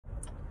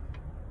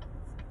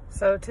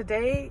So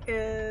today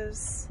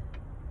is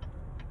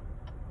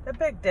a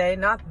big day,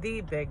 not the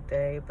big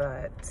day,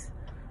 but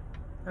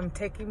I'm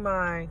taking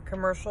my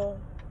commercial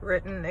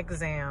written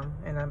exam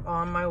and I'm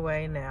on my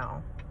way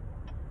now.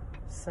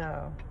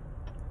 So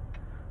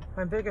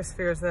my biggest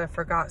fear is that I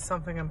forgot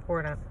something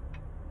important.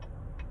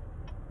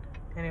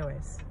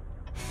 Anyways,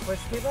 wish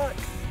me luck.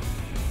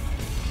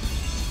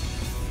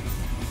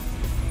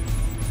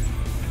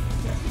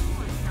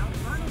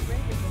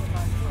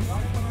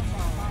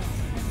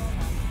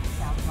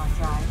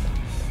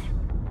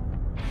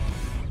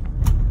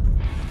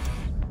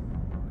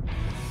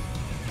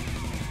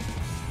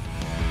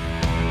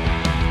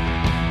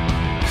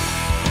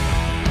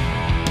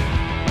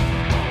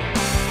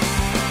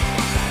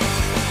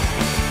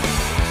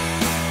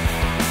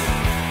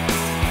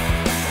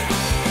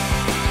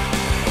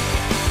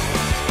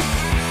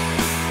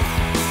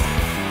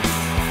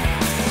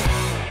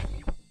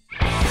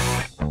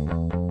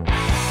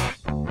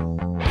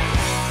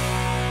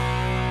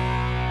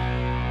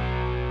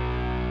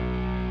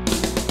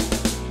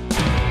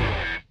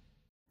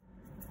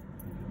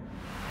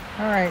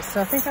 All right, so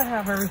I think I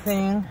have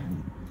everything.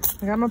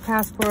 I got my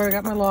passport, I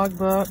got my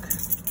logbook.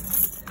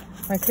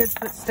 My kids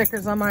put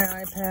stickers on my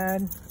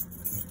iPad.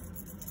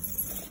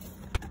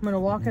 I'm gonna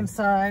walk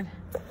inside.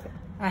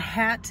 A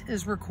hat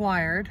is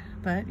required,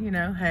 but you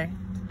know, hey,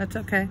 that's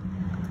okay.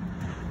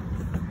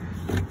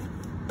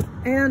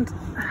 And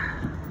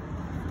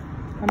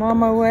I'm on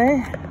my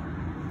way.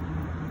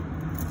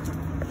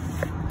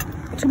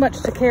 Too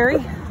much to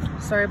carry.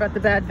 Sorry about the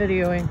bad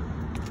videoing.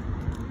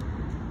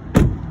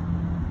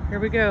 Here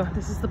we go.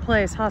 This is the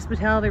place.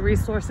 Hospitality,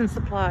 Resource and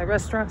Supply.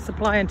 Restaurant,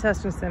 Supply and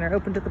Testing Center.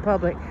 Open to the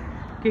public.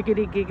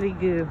 Giggity, giggity,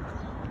 goo.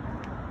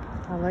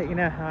 I'll let you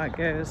know how it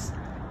goes.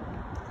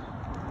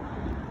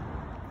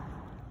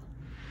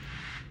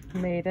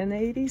 Made in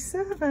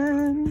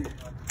 87.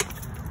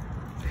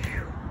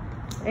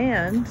 Whew.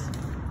 And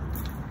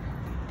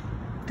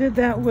did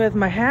that with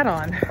my hat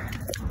on.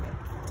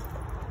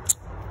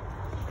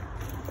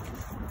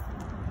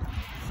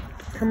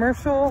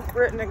 Commercial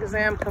written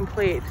exam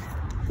complete.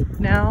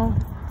 Now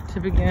to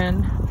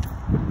begin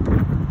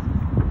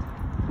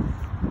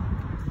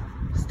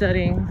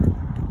studying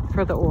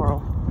for the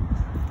oral.